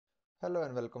Hello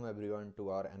and welcome everyone to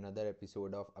our another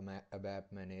episode of ABAP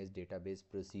Managed Database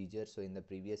Procedure. So in the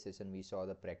previous session we saw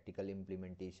the practical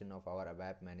implementation of our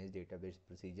ABAP Managed Database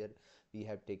Procedure. We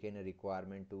have taken a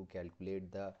requirement to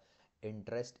calculate the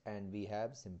interest and we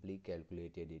have simply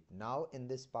calculated it. Now in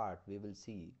this part we will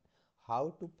see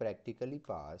how to practically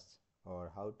pass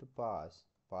or how to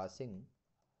passing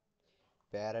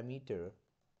parameter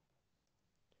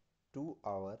to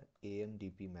our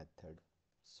AMDP method.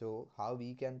 So how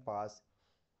we can pass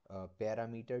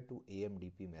parameter to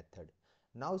AMDP method.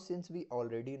 Now since we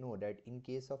already know that in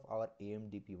case of our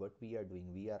AMDP what we are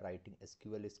doing, we are writing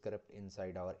SQL script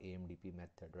inside our AMDP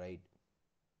method, right?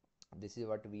 This is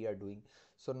what we are doing.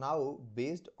 So now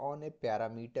based on a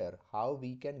parameter how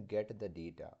we can get the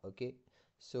data. Okay,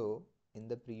 so in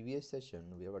the previous session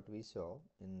what we saw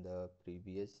in the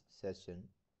previous session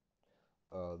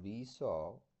we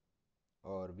saw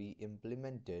or we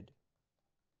implemented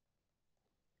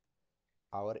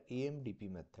our AMDP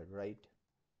method, right?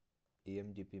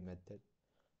 AMDP method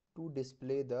to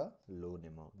display the loan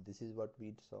amount. This is what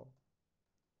we saw,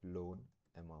 loan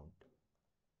amount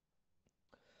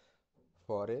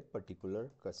for a particular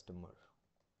customer.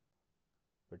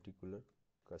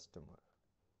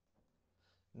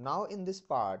 Now in this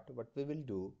part what we will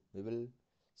do,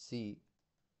 see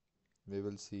we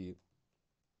will see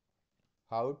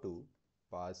how to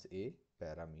pass a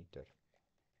parameter.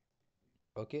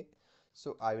 Okay,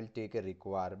 so I will take a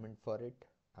requirement for it.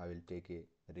 I will take a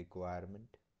requirement.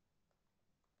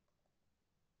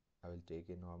 I will take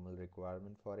a normal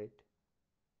requirement for it.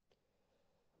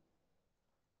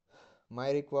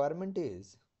 My requirement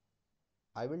is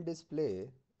I will display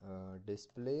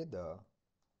the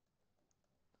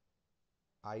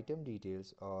item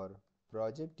details or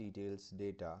project details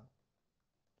data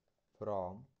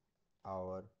from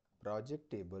our project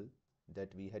table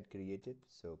that we had created.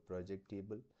 So project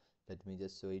table, let me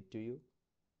just show it to you.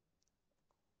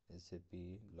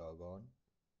 SAP logon.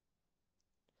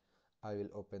 I will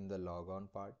open the logon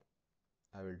part.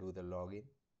 I will do the login.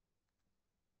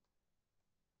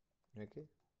 Okay,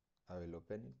 I will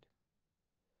open it.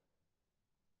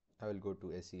 I will go to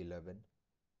SE11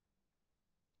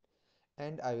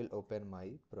 and I will open my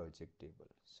project table.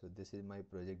 So this is my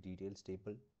project details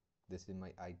table. This is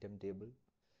my item table,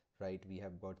 right? We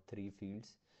have got 3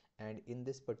 fields and in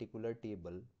this particular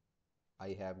table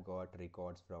I have got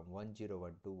records from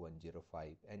 101 to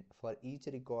 105, and for each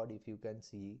record if you can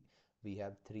see we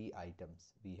have 3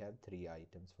 items. We have 3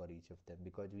 items for each of them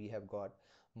because we have got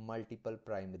multiple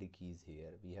primary keys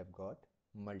here. We have got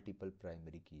multiple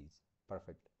primary keys.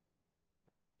 Perfect.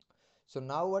 So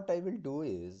now what I will do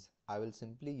is I will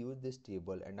simply use this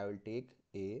table and I will take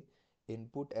a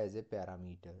input as a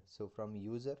parameter. So from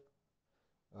user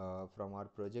from our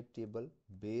project table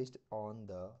based on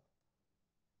the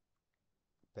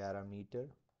parameter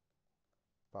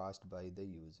passed by the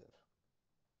user.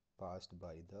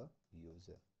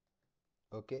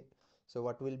 Okay, so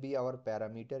what will be our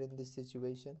parameter in this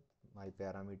situation? My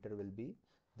parameter will be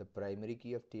the primary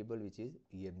key of table, which is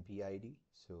EMP ID.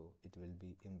 So it will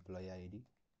be employee ID.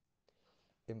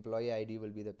 Employee ID will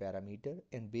be the parameter,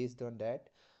 and based on that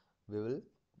we will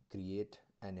create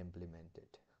and implement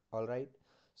it. All right,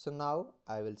 so now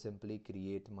I will simply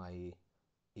create my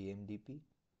AMDP.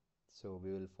 So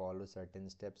we will follow certain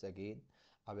steps again.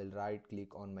 I will right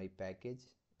click on my package.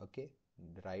 Okay,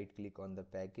 right click on the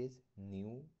package,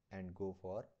 new, and go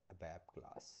for ABAP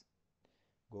class.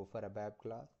 Go for ABAP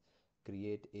class,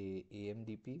 create a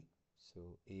AMDP. So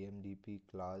AMDP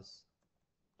class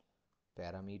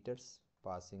parameters,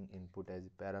 passing input as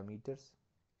parameters,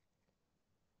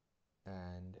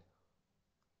 and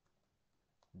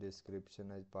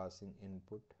description as passing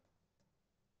input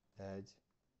as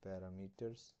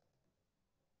parameters.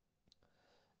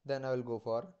 Then I will go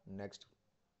for next.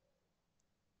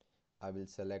 I will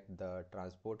select the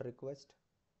transport request.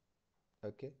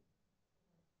 Okay,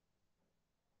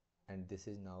 and this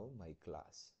is now my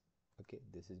class. Okay,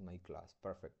 this is my class.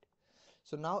 Perfect.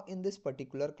 So now in this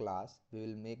particular class we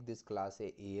will make this class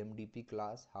a AMDP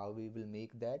class. How we will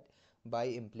make that? By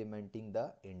implementing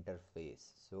the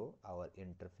interface. So our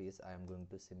interface I am going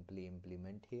to simply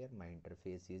implement here. My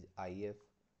interface is if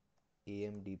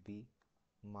AMDP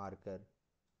marker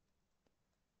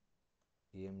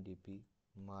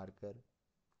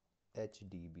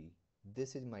HDB.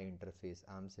 This is my interface.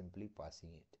 I am simply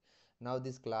passing it. Now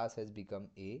this class has become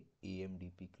a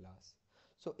AMDP class.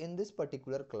 So in this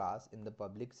particular class, in the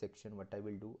public section, what I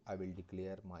will do, I will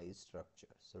declare my structure.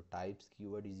 So types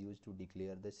keyword is used to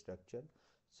declare the structure.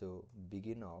 So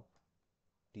begin of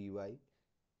ty,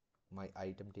 my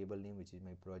item table name, which is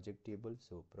my project table.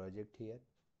 So project here,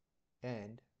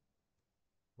 and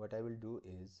what I will do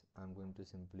is I'm going to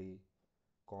simply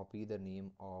copy the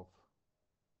name of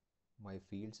my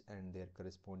fields and their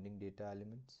corresponding data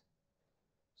elements.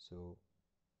 So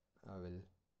I will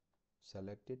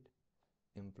select it,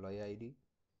 employee ID,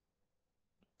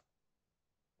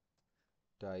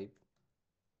 type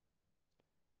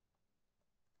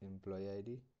employee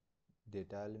ID,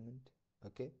 data element,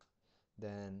 okay.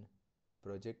 Then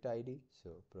project ID, so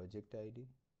project ID,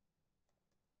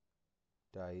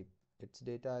 type its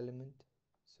data element,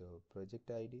 so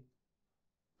project ID,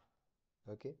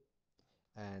 okay.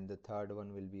 And the third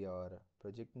one will be our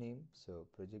project name, so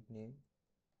project name,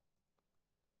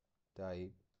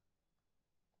 type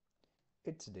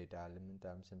its data element.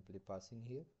 I'm simply passing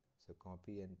here, so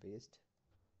copy and paste.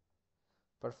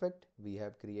 Perfect, we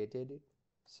have created it.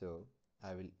 So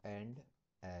I will end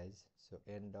as, so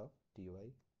end of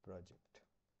TY project.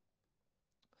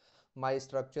 My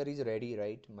structure is ready,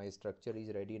 right? My structure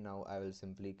is ready. Now I will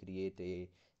simply create a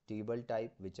table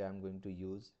type which I am going to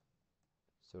use.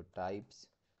 So types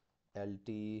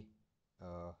LT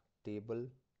table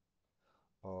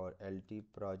or LT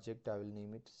project, I will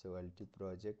name it. So LT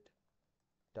project,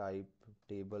 type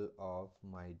table of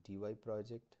my TY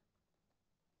project.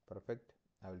 Perfect,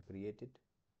 I will create it.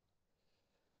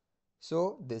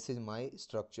 So this is my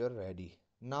structure ready.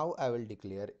 Now I will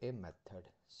declare a method.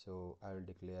 So I will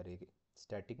declare a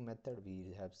static method.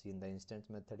 We have seen the instance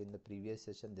method in the previous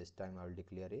session. This time I will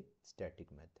declare a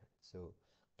static method. So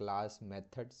class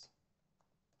methods,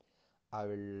 I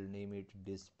will name it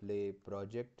display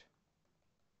project,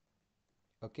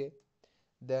 okay.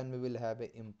 Then we will have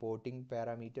a importing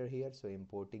parameter here, so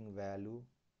importing value,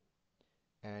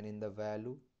 and in the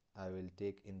value I will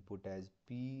take input as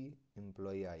P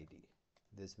employee ID.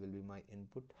 This will be my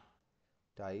input.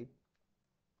 Type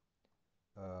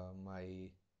my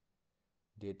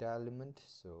data element,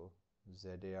 so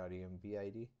ZAREMP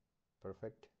ID,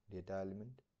 perfect, data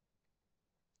element.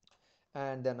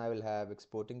 And then I will have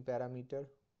exporting parameter,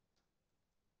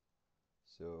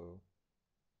 so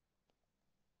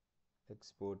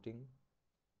exporting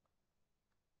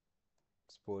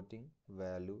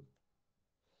value,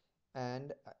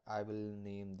 and I will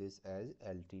name this as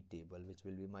LT table, which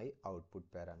will be my output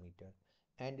parameter,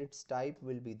 and its type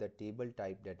will be the table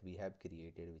type that we have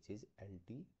created, which is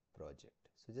LT project.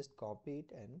 So just copy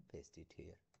it and paste it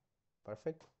here.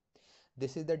 Perfect.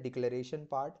 This is the declaration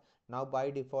part. Now by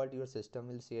default your system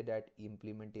will say that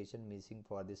implementation missing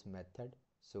for this method,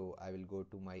 so I will go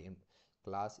to my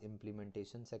class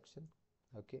implementation section,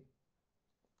 okay.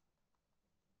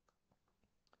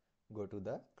 Go to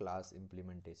the class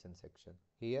implementation section.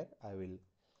 Here I will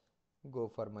go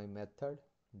for my method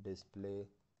display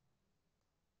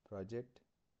project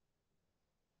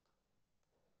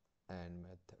and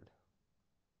method.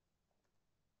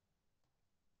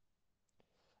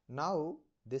 Now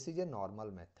this is a normal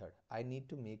method. I need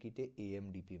to make it a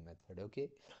AMDP method, okay.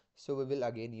 So we will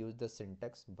again use the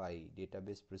syntax by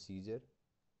database procedure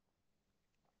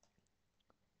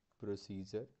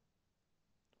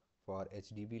for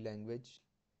HDB language,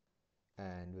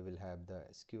 and we will have the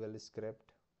SQL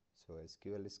script. So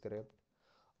SQL script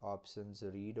options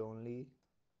read only,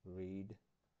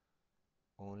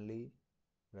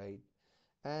 right,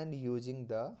 and using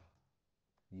the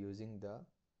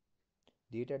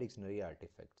data dictionary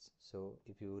artifacts. So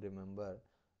if you remember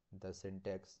the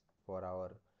syntax for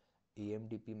our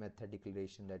AMDP method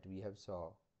declaration that we have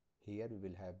saw, here we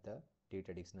will have the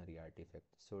data dictionary artifact.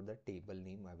 So the table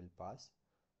name I will pass.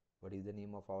 What is the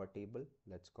name of our table?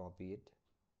 Let's copy it.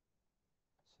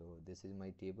 So this is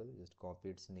my table, just copy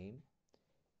its name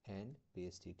and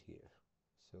paste it here.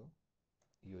 So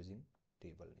using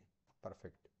table name,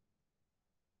 perfect.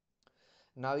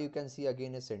 Now you can see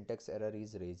again a syntax error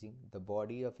is raising. The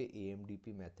body of a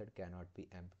AMDP method cannot be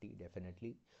empty,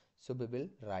 definitely. So we will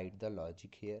write the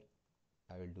logic here.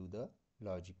 I will do the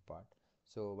logic part.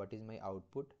 So what is my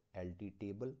output? LT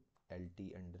table,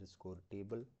 LT underscore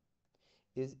table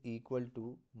is equal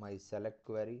to my select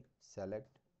query,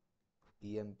 select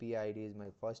EMP ID is my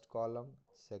first column,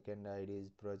 second ID is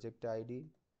project ID,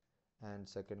 and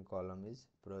second column is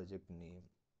project name,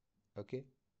 okay.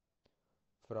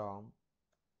 From,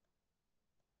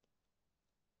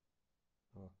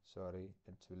 oh sorry,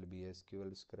 it will be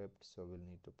SQL script, so we'll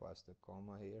need to pass the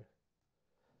comma here.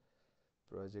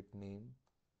 Project name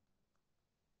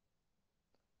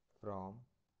from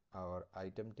our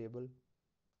item table,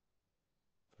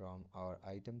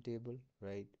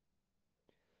 right,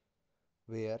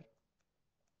 where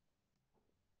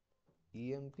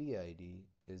EMP ID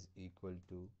is equal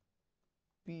to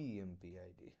PEMP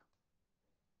ID,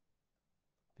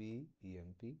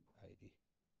 PEMP ID.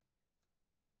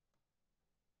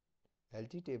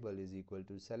 LT table is equal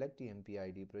to select EMP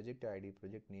ID, project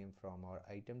name from our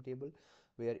item table,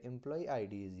 where employee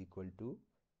ID is equal to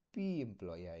P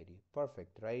employee ID.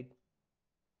 Perfect, right?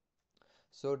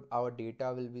 So our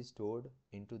data will be stored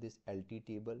into this LT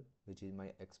table, which is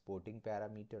my exporting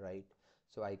parameter, right?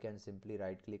 So I can simply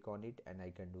right click on it and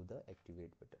I can do the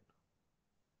activate button.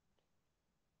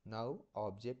 Now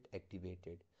object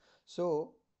activated.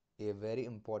 So a very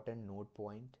important note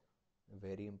point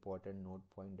that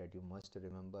you must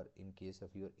remember in case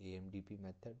of your AMDP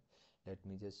method. Let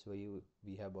me just show you.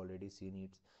 We have already seen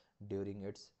it during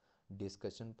its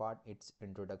discussion part, its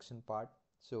introduction part.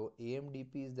 So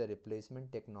AMDP is the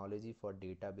replacement technology for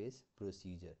database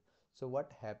procedure. So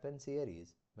what happens here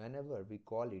is, whenever we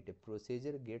call it, a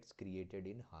procedure gets created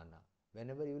in HANA.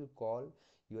 Whenever you will call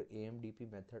your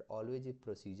AMDP method, always a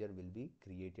procedure will be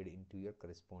created into your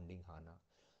corresponding HANA.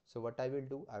 So what I will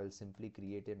do, I will simply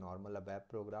create a normal ABAP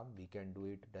program. We can do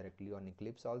it directly on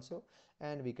Eclipse also,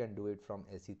 and we can do it from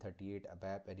SE38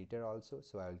 ABAP editor also.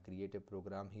 So I will create a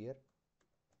program here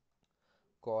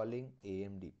calling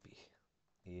AMDP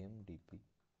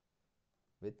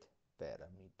with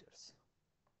parameters.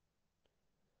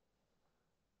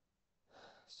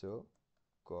 So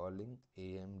calling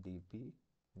AMDP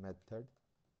method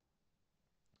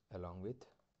along with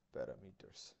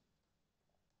parameters.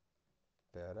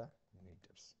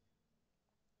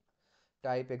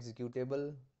 Type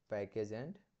executable, package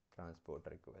and transport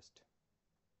request.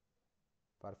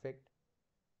 Perfect.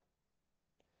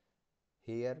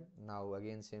 Here now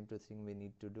again same to thing we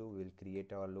need to do. We'll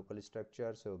create our local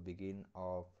structure. So begin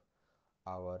of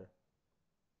our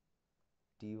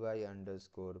ty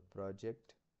underscore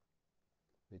project,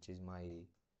 which is my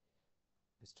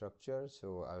structure.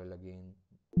 So I will again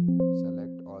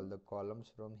select all the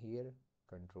columns from here,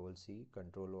 Control C,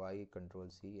 Control Y, Control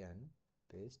C and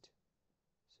paste.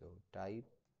 So type,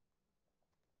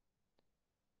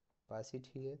 pass it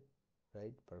here,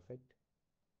 right? Perfect.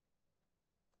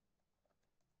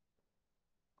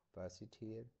 Pass it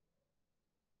here,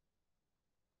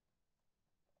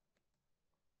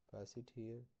 pass it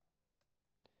here,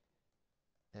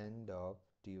 end of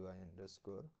ty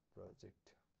underscore project.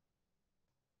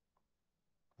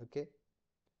 Okay,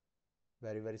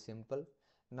 very simple.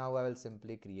 Now I will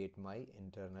simply create my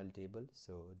internal table.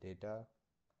 So data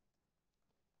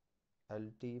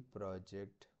LT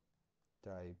project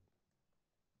type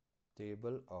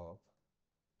table of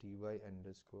ty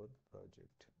underscore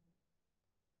project.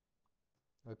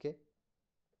 Okay,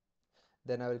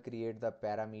 then I will create the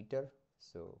parameter.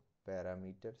 So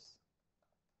parameters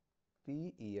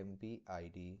PEMP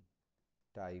ID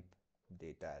type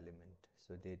data element.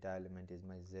 So data element is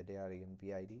my ZAR EMP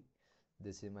ID.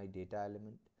 This is my data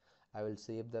element. I will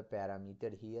save the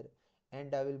parameter here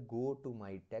and I will go to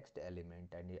my text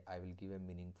element and I will give a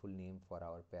meaningful name for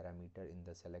our parameter in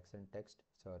the selection text.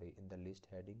 Sorry, in the list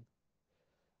heading.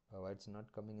 Oh, it's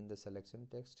not coming in the selection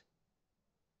text.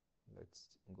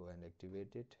 Let's go and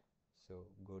activate it. So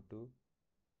go to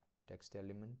text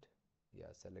element.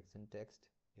 Yeah, selection text.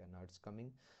 Yeah, now it's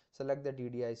coming. Select the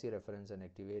DDIC reference and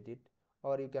activate it,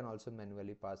 or you can also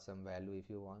manually pass some value if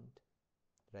you want,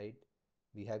 right?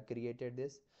 We have created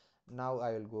this. Now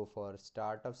I will go for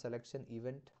start of selection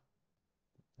event,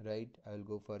 right? I will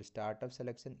go for start of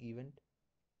selection event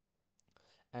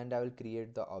and I will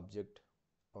create the object,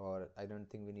 or I don't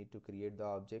think we need to create the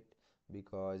object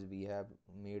because we have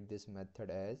made this method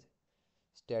as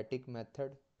static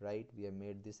method, right? We have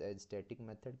made this as static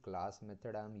method, class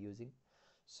method I am using.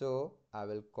 So I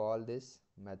will call this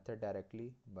method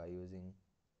directly by using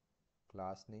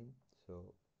class name.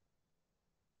 So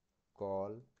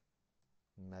call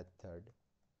method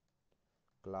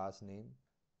class name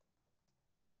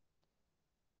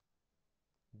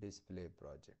display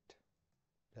project,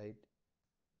 right?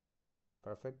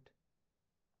 Perfect.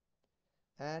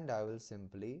 And I will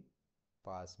simply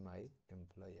pass my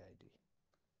employee ID.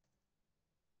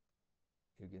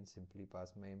 You can simply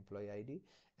pass my employee ID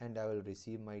and I will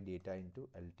receive my data into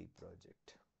LT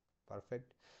project.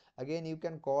 Perfect. Again, you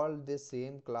can call this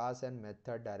same class and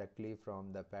method directly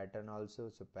from the pattern also.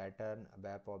 So pattern,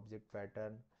 ABAP object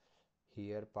pattern,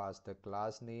 here pass the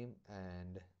class name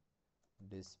and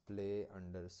display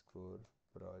underscore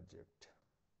project.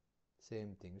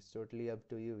 Same thing, it's totally up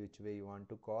to you which way you want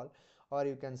to call, or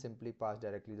you can simply pass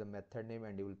directly the method name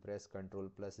and you will press Ctrl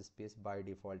plus space. By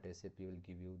default SAP will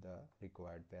give you the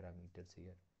required parameters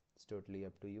here. It's totally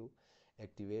up to you.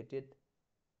 Activate it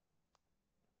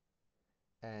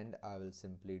and I will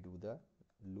simply do the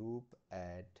loop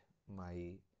at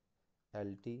my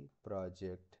LT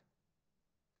project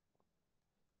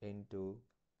into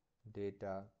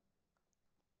data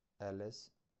ls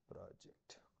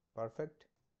project. Perfect.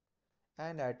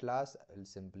 And at last I will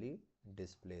simply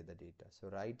display the data. So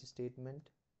write statement,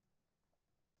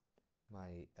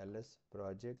 my ls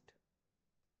project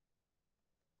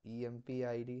emp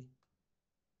id,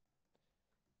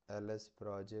 ls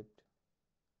project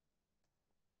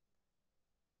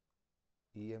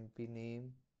emp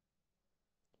name.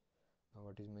 Now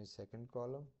what is my second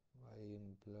column? I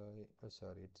employ, oh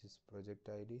sorry, it is project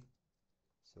id.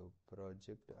 So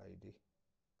project id,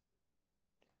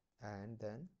 and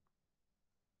then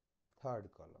third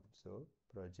column, so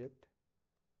project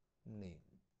name,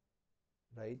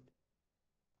 right?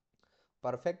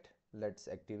 Perfect. Let's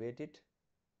activate it.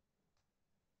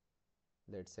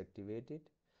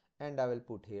 And I will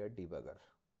put here debugger.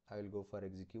 I will go for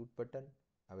execute button.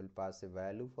 I will pass a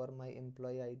value for my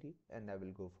employee ID and I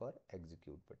will go for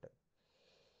execute button,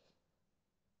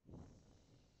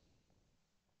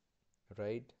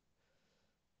 right?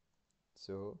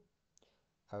 So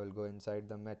I will go inside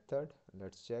the method.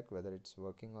 Let's check whether it's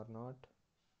working or not.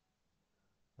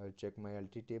 I'll check my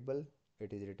LT table.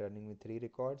 It is returning me 3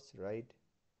 records, right?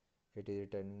 It is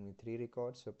returning me 3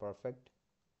 records, so perfect.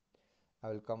 I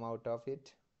will come out of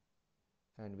it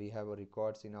and we have a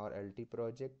records in our LT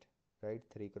project, right?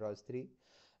 3 cross 3.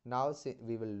 Now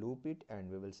we will loop it and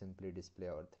we will simply display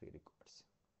our 3 records.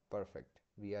 Perfect.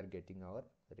 We are getting our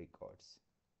records.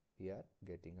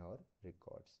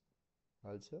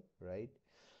 Also, right?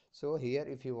 So here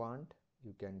if you want,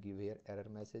 you can give here error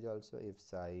message also. If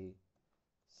psi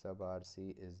sub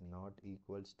rc is not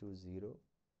equals to 0,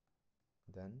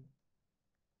 then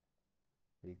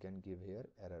we can give here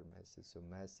error message. So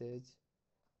message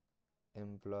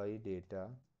employee data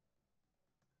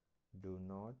do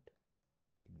not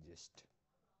exist,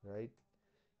 right?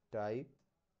 Type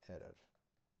error.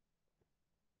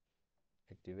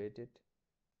 Activate it.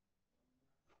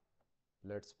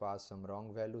 Let's pass some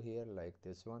wrong value here like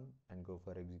this one and go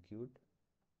for execute.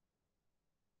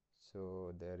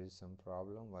 So there is some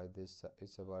problem why this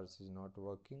isabars is not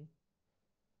working.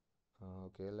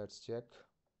 Okay, let's check.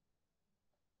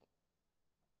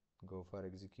 Go for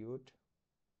execute.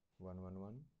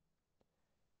 111.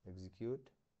 Execute.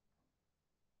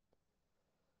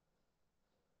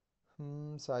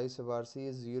 Size of RC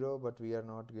is 0, but we are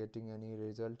not getting any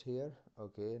result here.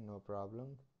 Okay, no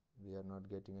problem. We are not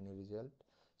getting any result.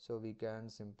 So we can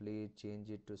simply change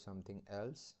it to something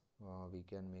else. We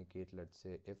can make it, let's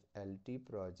say, if LT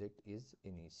project is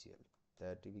initial.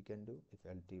 That we can do if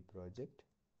LT project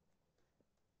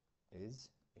is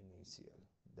initial.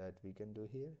 That we can do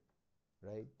here,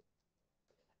 right?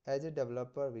 As a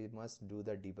developer, we must do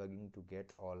the debugging to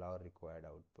get all our required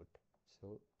output.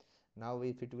 So now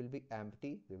if it will be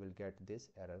empty, we will get this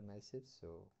error message.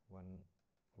 So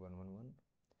 111,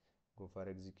 go for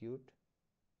execute.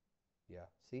 Yeah,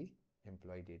 see,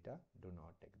 employee data do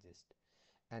not exist.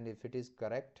 And if it is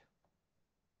correct,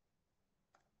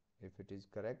 we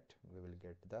will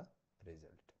get the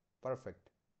result. Perfect.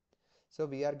 So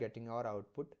we are getting our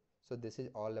output. So this is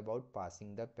all about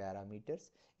passing the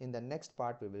parameters. In the next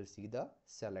part, we will see the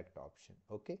select option.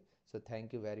 Okay. So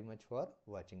thank you very much for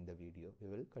watching the video. We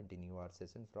will continue our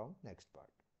session from next part.